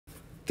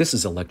This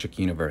is Electric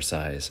Universe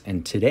Eyes,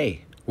 and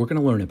today we're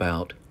going to learn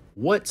about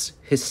what's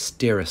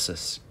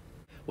hysteresis.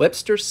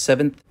 Webster's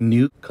 7th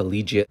New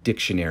Collegiate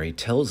Dictionary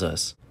tells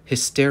us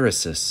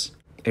hysteresis,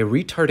 a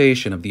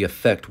retardation of the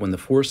effect when the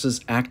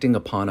forces acting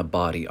upon a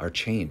body are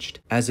changed,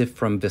 as if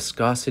from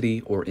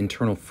viscosity or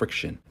internal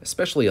friction,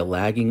 especially a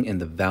lagging in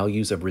the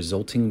values of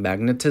resulting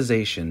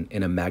magnetization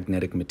in a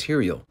magnetic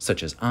material,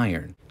 such as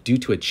iron, due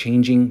to a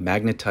changing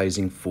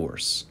magnetizing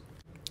force.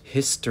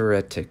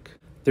 Hysteretic.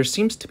 There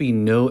seems to be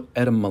no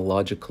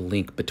etymological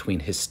link between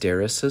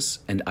hysteresis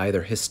and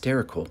either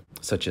hysterical,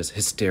 such as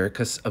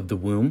hystericus of the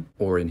womb,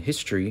 or in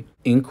history,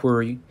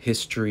 inquiry,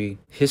 history,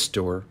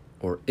 histor,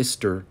 or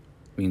ister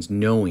means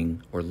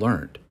knowing or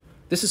learned.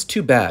 This is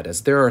too bad,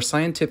 as there are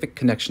scientific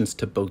connections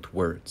to both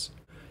words.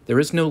 There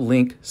is no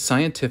link,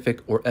 scientific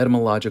or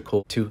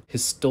etymological, to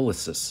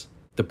histolysis,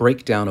 the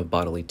breakdown of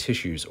bodily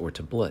tissues, or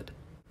to blood.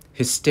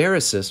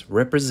 Hysteresis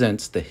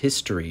represents the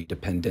history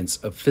dependence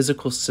of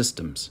physical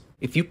systems.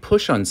 If you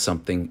push on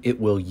something, it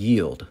will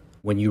yield.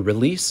 When you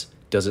release,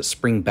 does it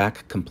spring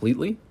back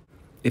completely?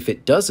 If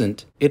it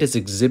doesn't, it is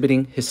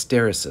exhibiting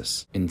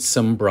hysteresis in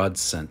some broad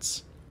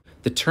sense.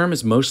 The term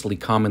is mostly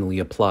commonly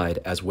applied,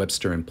 as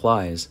Webster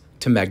implies,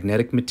 to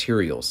magnetic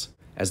materials.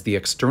 As the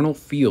external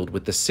field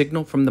with the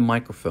signal from the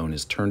microphone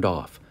is turned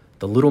off,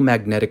 the little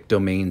magnetic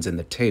domains in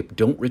the tape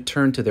don't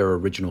return to their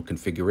original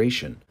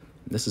configuration.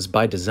 This is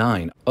by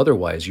design,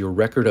 otherwise your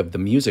record of the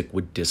music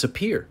would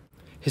disappear.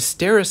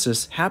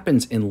 Hysteresis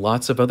happens in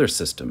lots of other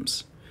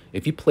systems.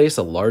 If you place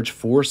a large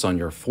force on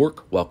your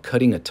fork while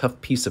cutting a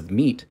tough piece of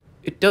meat,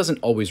 it doesn't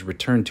always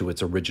return to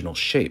its original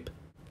shape.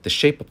 The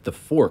shape of the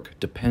fork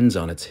depends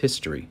on its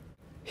history.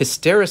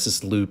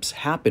 Hysteresis loops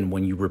happen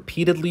when you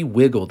repeatedly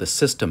wiggle the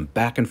system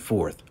back and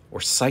forth or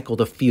cycle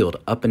the field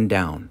up and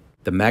down.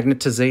 The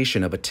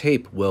magnetization of a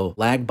tape will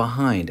lag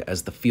behind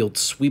as the field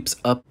sweeps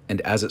up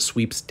and as it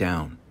sweeps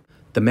down.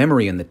 The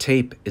memory in the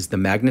tape is the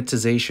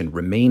magnetization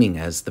remaining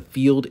as the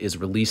field is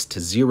released to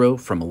zero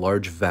from a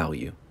large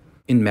value.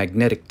 In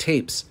magnetic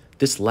tapes,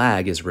 this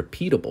lag is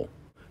repeatable.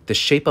 The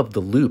shape of the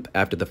loop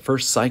after the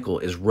first cycle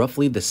is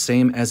roughly the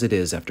same as it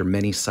is after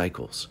many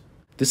cycles.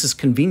 This is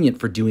convenient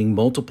for doing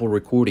multiple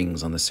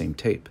recordings on the same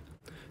tape.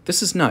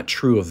 This is not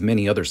true of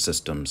many other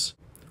systems.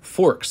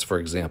 Forks, for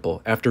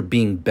example, after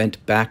being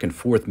bent back and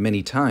forth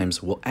many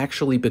times, will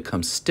actually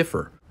become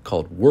stiffer,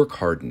 called work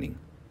hardening,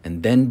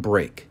 and then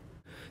break.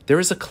 There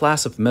is a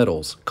class of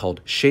metals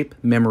called shape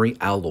memory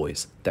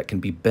alloys that can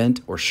be bent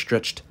or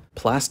stretched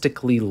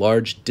plastically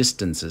large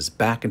distances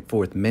back and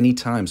forth many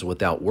times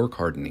without work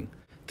hardening.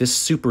 This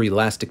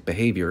superelastic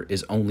behavior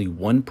is only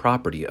one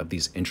property of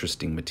these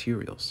interesting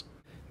materials.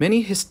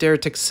 Many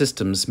hysteretic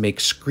systems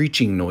make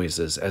screeching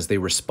noises as they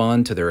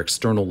respond to their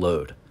external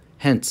load,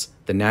 hence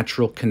the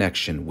natural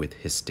connection with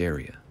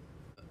hysteria.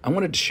 I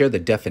wanted to share the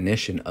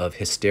definition of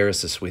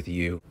hysteresis with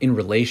you in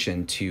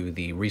relation to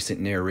the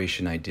recent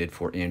narration I did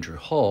for Andrew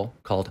Hall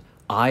called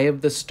Eye of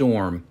the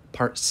Storm,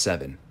 Part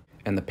 7.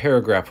 And the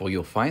paragraph where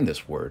you'll find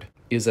this word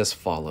is as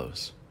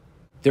follows.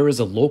 There is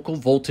a local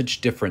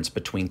voltage difference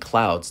between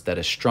clouds that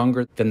is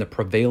stronger than the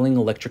prevailing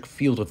electric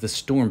field of the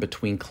storm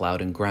between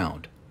cloud and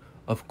ground.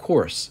 Of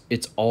course,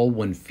 it's all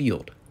one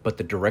field, but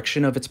the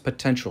direction of its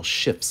potential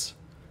shifts.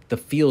 The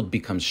field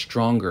becomes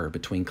stronger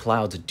between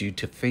clouds due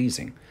to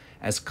phasing.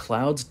 As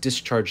clouds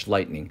discharge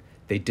lightning,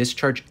 they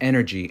discharge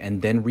energy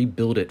and then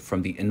rebuild it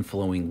from the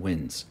inflowing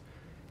winds.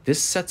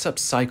 This sets up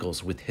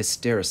cycles with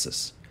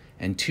hysteresis,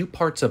 and two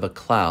parts of a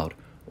cloud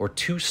or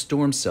two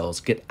storm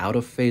cells get out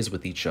of phase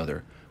with each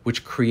other,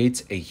 which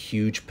creates a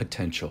huge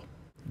potential.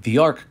 The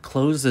arc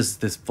closes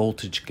this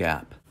voltage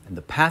gap, and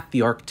the path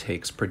the arc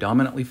takes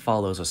predominantly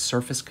follows a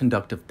surface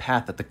conductive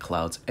path at the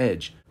cloud's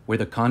edge, where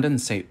the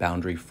condensate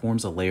boundary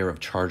forms a layer of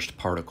charged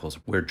particles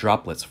where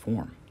droplets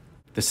form.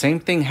 The same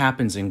thing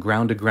happens in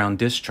ground-to-ground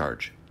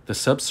discharge. The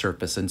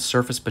subsurface and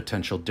surface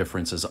potential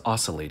difference is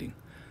oscillating.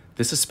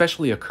 This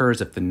especially occurs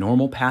if the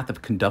normal path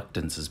of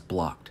conductance is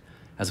blocked,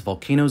 as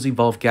volcanoes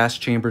evolve gas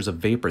chambers of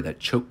vapor that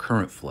choke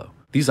current flow.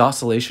 These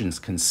oscillations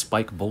can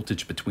spike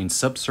voltage between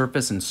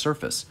subsurface and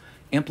surface,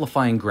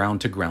 amplifying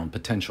ground-to-ground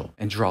potential,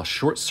 and draw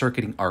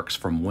short-circuiting arcs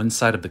from one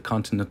side of the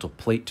continental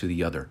plate to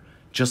the other,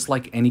 just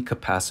like any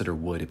capacitor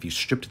would if you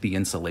stripped the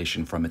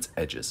insulation from its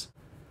edges.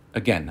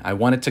 Again, I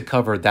wanted to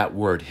cover that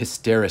word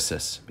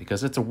hysteresis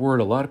because it's a word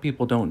a lot of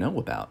people don't know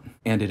about,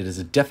 and it is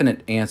a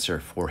definite answer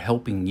for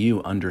helping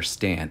you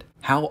understand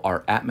how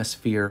our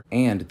atmosphere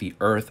and the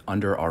earth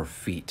under our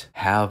feet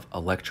have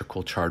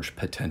electrical charge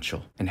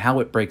potential, and how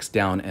it breaks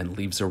down and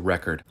leaves a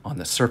record on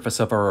the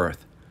surface of our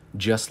earth,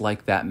 just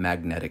like that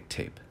magnetic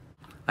tape.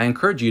 I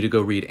encourage you to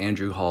go read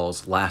Andrew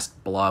Hall's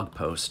last blog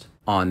post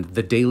on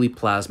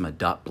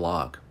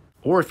thedailyplasma.blog,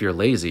 or if you're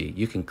lazy,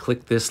 you can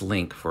click this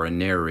link for a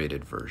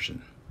narrated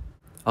version.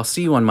 I'll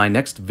see you on my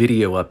next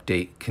video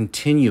update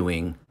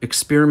continuing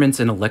Experiments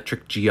in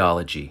Electric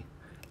Geology,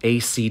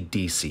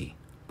 AC/DC,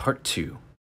 Part 2.